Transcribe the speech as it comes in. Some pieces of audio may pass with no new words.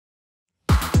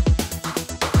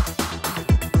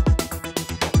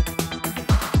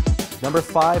Number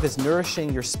 5 is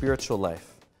nourishing your spiritual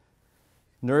life.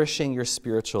 Nourishing your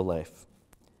spiritual life.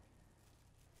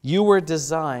 You were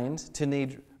designed to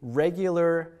need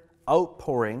regular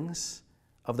outpourings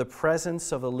of the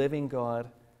presence of the living God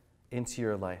into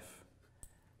your life.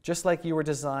 Just like you were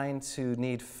designed to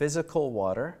need physical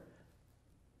water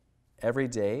every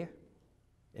day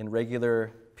in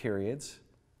regular periods,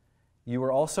 you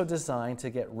were also designed to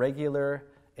get regular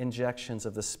injections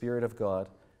of the Spirit of God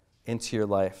into your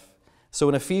life. So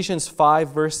in Ephesians 5,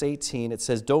 verse 18, it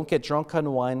says, "Don't get drunk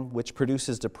on wine, which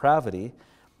produces depravity.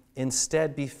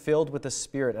 Instead, be filled with the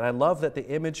Spirit." And I love that the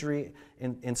imagery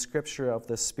in Scripture of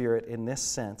the Spirit in this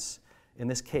sense, in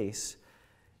this case,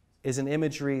 is an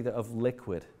imagery of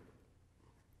liquid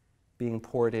being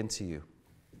poured into you.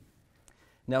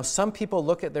 Now, some people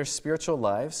look at their spiritual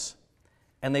lives,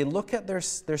 and they look at their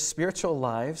spiritual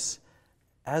lives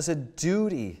as a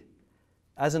duty,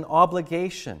 as an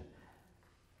obligation.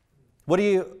 What do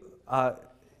you,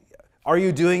 are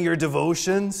you doing your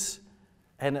devotions?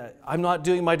 And I'm not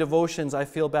doing my devotions, I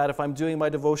feel bad. If I'm doing my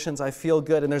devotions, I feel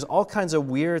good. And there's all kinds of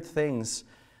weird things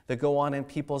that go on in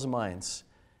people's minds.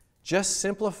 Just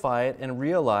simplify it and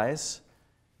realize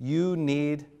you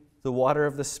need the water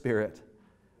of the Spirit.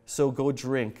 So go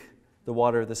drink the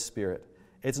water of the Spirit.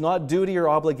 It's not duty or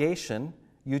obligation.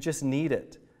 You just need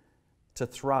it to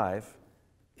thrive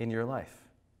in your life.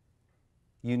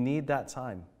 You need that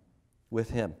time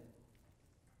with Him.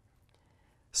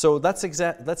 So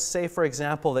let's say, for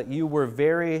example, that you were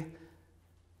very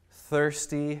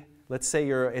thirsty. Let's say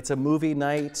it's a movie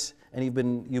night, and you've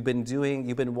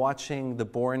been watching the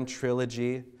Bourne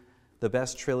trilogy, the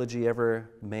best trilogy ever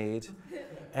made,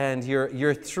 and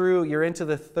you're into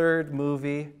the third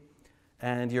movie,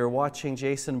 and you're watching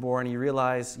Jason Bourne. And you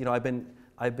realize, I've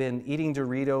been eating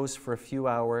Doritos for a few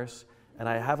hours, and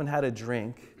I haven't had a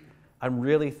drink. I'm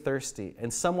really thirsty,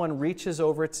 and someone reaches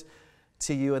over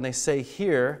to you and they say,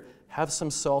 "Here, have some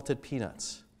salted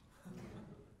peanuts."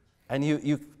 And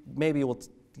you maybe will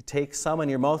take some and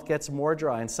your mouth gets more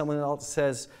dry, and someone else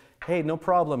says, "Hey, no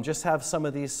problem, just have some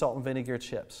of these salt and vinegar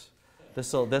chips.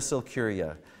 This'll cure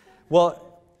you."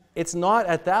 Well, it's not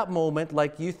at that moment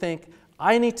like you think,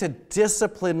 "I need to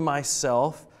discipline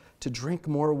myself to drink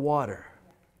more water.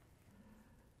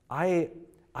 I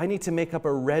need to make up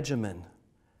a regimen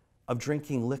of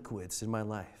drinking liquids in my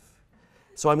life.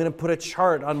 So I'm going to put a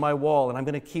chart on my wall and I'm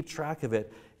going to keep track of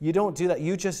it." You don't do that.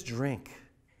 You just drink.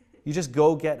 You just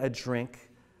go get a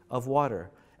drink of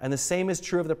water. And the same is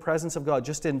true of the presence of God.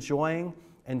 Just enjoying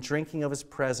and drinking of His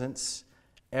presence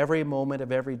every moment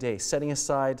of every day. Setting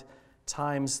aside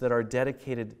times that are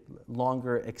dedicated,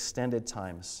 longer, extended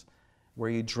times where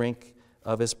you drink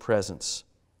of His presence.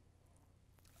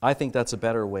 I think that's a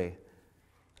better way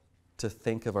to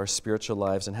think of our spiritual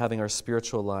lives and having our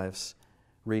spiritual lives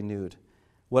renewed.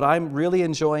 What I'm really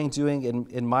enjoying doing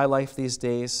in my life these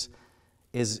days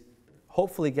is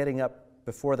hopefully getting up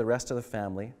before the rest of the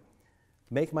family,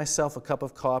 make myself a cup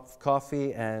of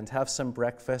coffee and have some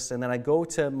breakfast, and then I go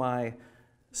to my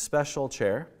special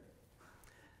chair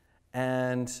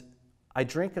and I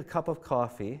drink a cup of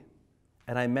coffee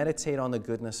and I meditate on the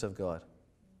goodness of God.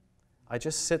 I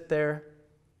just sit there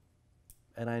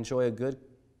and I enjoy a good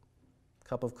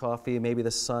cup of coffee, maybe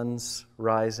the sun's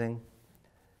rising,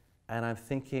 and I'm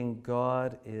thinking,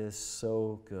 God is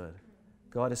so good.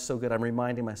 God is so good. I'm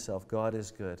reminding myself, God is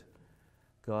good.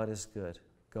 God is good.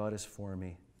 God is for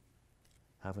me.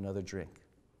 Have another drink.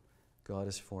 God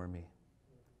is for me.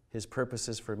 His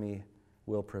purposes for me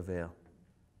will prevail.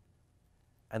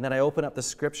 And then I open up the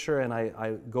Scripture and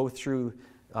I go through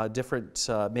different,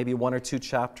 maybe 1 or 2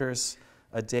 chapters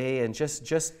a day, and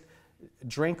just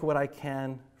drink what I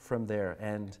can from there,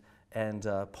 and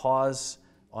pause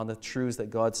on the truths that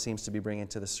God seems to be bringing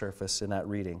to the surface in that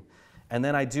reading. And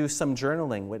then I do some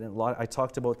journaling. I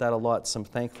talked about that a lot, some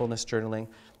thankfulness journaling.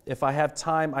 If I have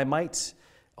time, I might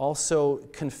also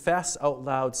confess out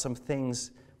loud some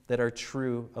things that are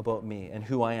true about me and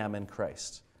who I am in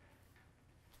Christ.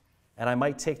 And I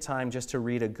might take time just to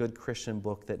read a good Christian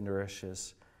book that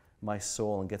nourishes my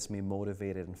soul and gets me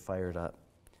motivated and fired up.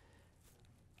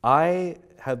 I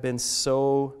have been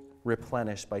so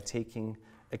replenished by taking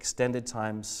extended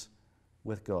times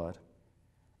with God.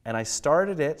 And I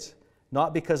started it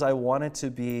not because I wanted to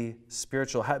be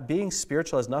spiritual. Being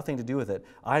spiritual has nothing to do with it.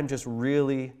 I'm just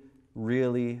really,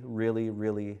 really, really,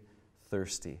 really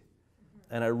thirsty.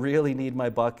 And I really need my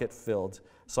bucket filled.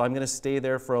 So I'm going to stay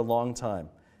there for a long time.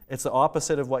 It's the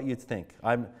opposite of what you'd think.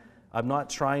 I'm not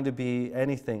trying to be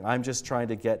anything. I'm just trying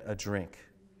to get a drink.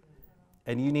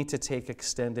 And you need to take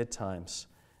extended times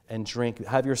and drink.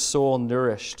 Have your soul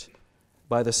nourished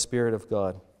by the Spirit of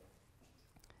God.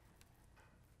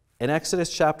 In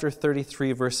Exodus chapter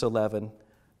 33, verse 11,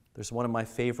 there's one of my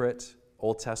favorite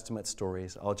Old Testament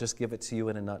stories. I'll just give it to you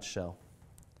in a nutshell.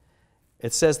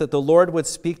 It says that the Lord would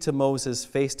speak to Moses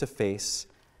face to face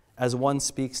as one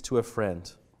speaks to a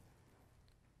friend.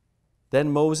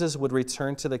 Then Moses would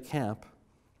return to the camp,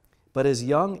 but his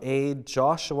young aide,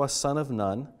 Joshua, son of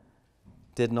Nun,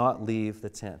 did not leave the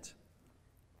tent.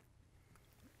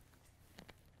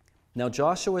 Now,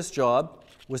 Joshua's job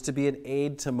was to be an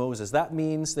aide to Moses. That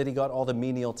means that he got all the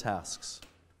menial tasks.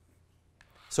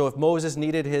 So if Moses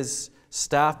needed his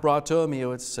staff brought to him, he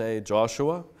would say,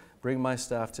 Joshua, bring my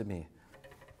staff to me.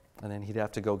 And then he'd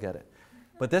have to go get it.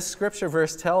 But this scripture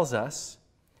verse tells us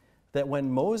that when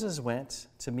Moses went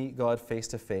to meet God face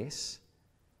to face,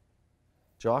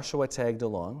 Joshua tagged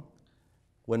along.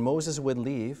 When Moses would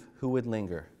leave, who would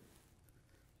linger?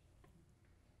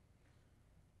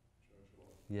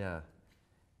 Yeah.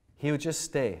 He would just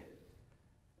stay.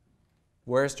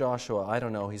 Where's Joshua? I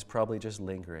don't know. He's probably just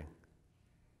lingering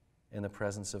in the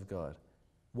presence of God.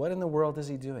 What in the world is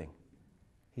he doing?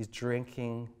 He's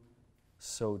drinking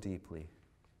so deeply.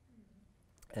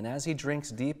 And as he drinks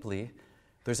deeply,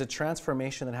 there's a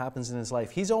transformation that happens in his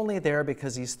life. He's only there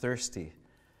because he's thirsty.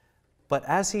 But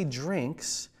as he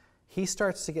drinks, he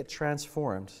starts to get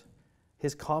transformed.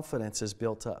 His confidence is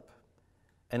built up.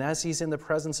 And as he's in the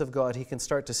presence of God, he can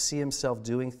start to see himself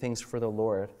doing things for the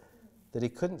Lord that he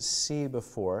couldn't see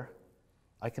before.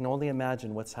 I can only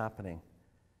imagine what's happening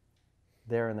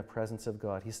there in the presence of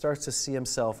God. He starts to see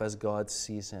himself as God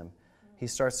sees him. He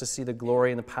starts to see the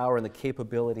glory and the power and the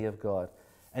capability of God.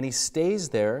 And he stays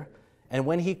there, and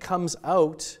when he comes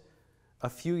out a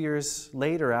few years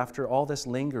later after all this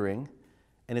lingering,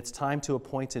 and it's time to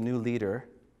appoint a new leader,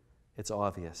 it's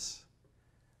obvious.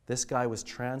 This guy was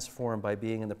transformed by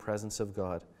being in the presence of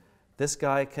God. This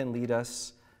guy can lead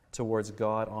us towards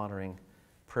God-honoring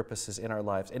purposes in our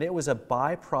lives. And it was a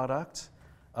byproduct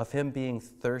of him being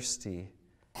thirsty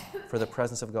for the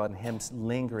presence of God and him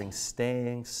lingering,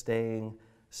 staying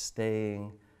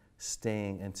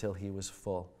until he was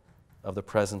full of the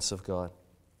presence of God.